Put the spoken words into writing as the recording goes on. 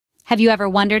Have you ever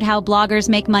wondered how bloggers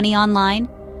make money online?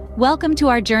 Welcome to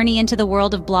our journey into the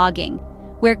world of blogging,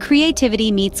 where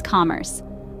creativity meets commerce.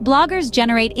 Bloggers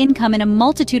generate income in a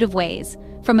multitude of ways,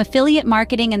 from affiliate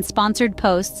marketing and sponsored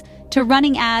posts to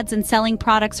running ads and selling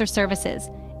products or services.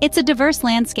 It's a diverse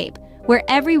landscape, where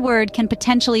every word can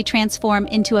potentially transform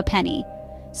into a penny.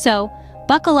 So,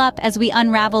 buckle up as we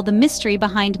unravel the mystery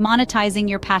behind monetizing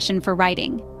your passion for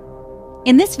writing.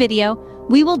 In this video,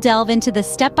 we will delve into the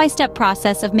step-by-step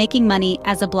process of making money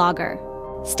as a blogger.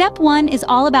 Step 1 is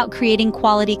all about creating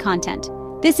quality content.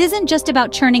 This isn't just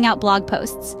about churning out blog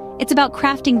posts. It's about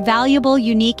crafting valuable,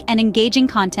 unique, and engaging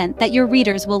content that your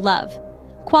readers will love.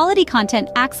 Quality content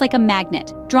acts like a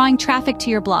magnet, drawing traffic to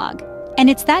your blog. And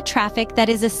it's that traffic that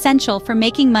is essential for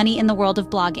making money in the world of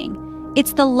blogging.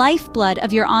 It's the lifeblood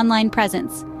of your online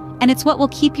presence, and it's what will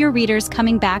keep your readers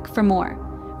coming back for more.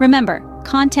 Remember,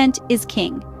 content is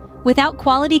king. Without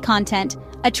quality content,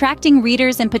 attracting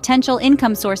readers and potential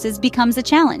income sources becomes a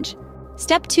challenge.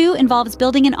 Step 2 involves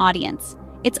building an audience.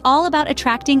 It's all about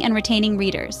attracting and retaining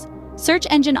readers. Search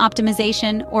engine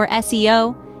optimization, or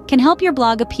SEO, can help your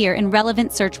blog appear in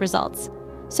relevant search results.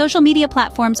 Social media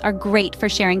platforms are great for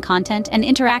sharing content and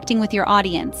interacting with your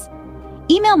audience.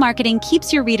 Email marketing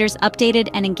keeps your readers updated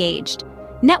and engaged.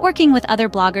 Networking with other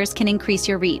bloggers can increase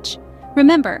your reach.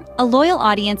 Remember, a loyal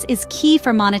audience is key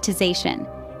for monetization.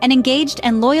 An engaged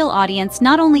and loyal audience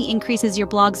not only increases your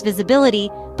blog's visibility,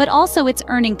 but also its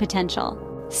earning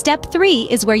potential. Step 3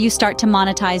 is where you start to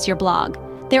monetize your blog.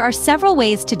 There are several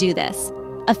ways to do this.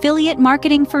 Affiliate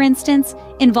marketing, for instance,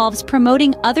 involves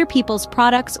promoting other people's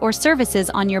products or services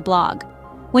on your blog.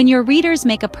 When your readers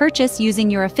make a purchase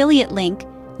using your affiliate link,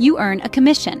 you earn a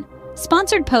commission.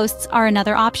 Sponsored posts are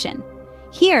another option.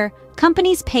 Here,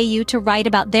 companies pay you to write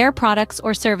about their products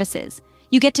or services.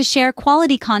 You get to share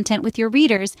quality content with your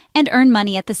readers and earn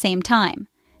money at the same time.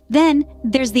 Then,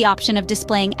 there's the option of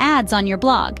displaying ads on your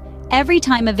blog. Every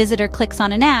time a visitor clicks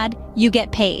on an ad, you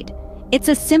get paid. It's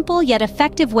a simple yet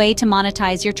effective way to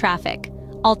monetize your traffic.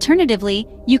 Alternatively,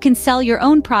 you can sell your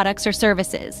own products or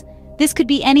services. This could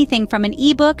be anything from an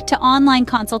ebook to online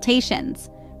consultations.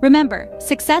 Remember,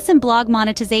 success in blog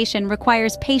monetization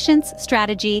requires patience,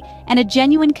 strategy, and a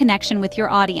genuine connection with your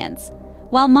audience.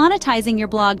 While monetizing your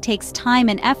blog takes time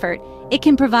and effort, it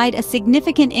can provide a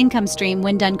significant income stream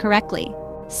when done correctly.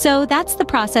 So that's the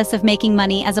process of making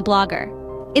money as a blogger.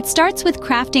 It starts with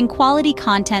crafting quality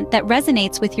content that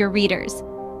resonates with your readers.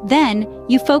 Then,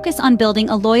 you focus on building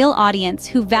a loyal audience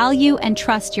who value and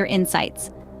trust your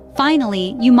insights.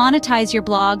 Finally, you monetize your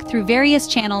blog through various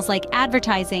channels like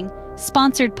advertising,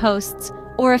 sponsored posts,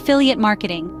 or affiliate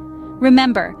marketing.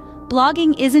 Remember,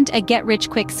 blogging isn't a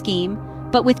get-rich-quick scheme,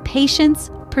 but with patience,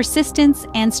 persistence,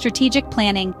 and strategic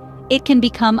planning, it can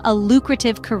become a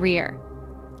lucrative career.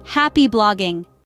 Happy blogging!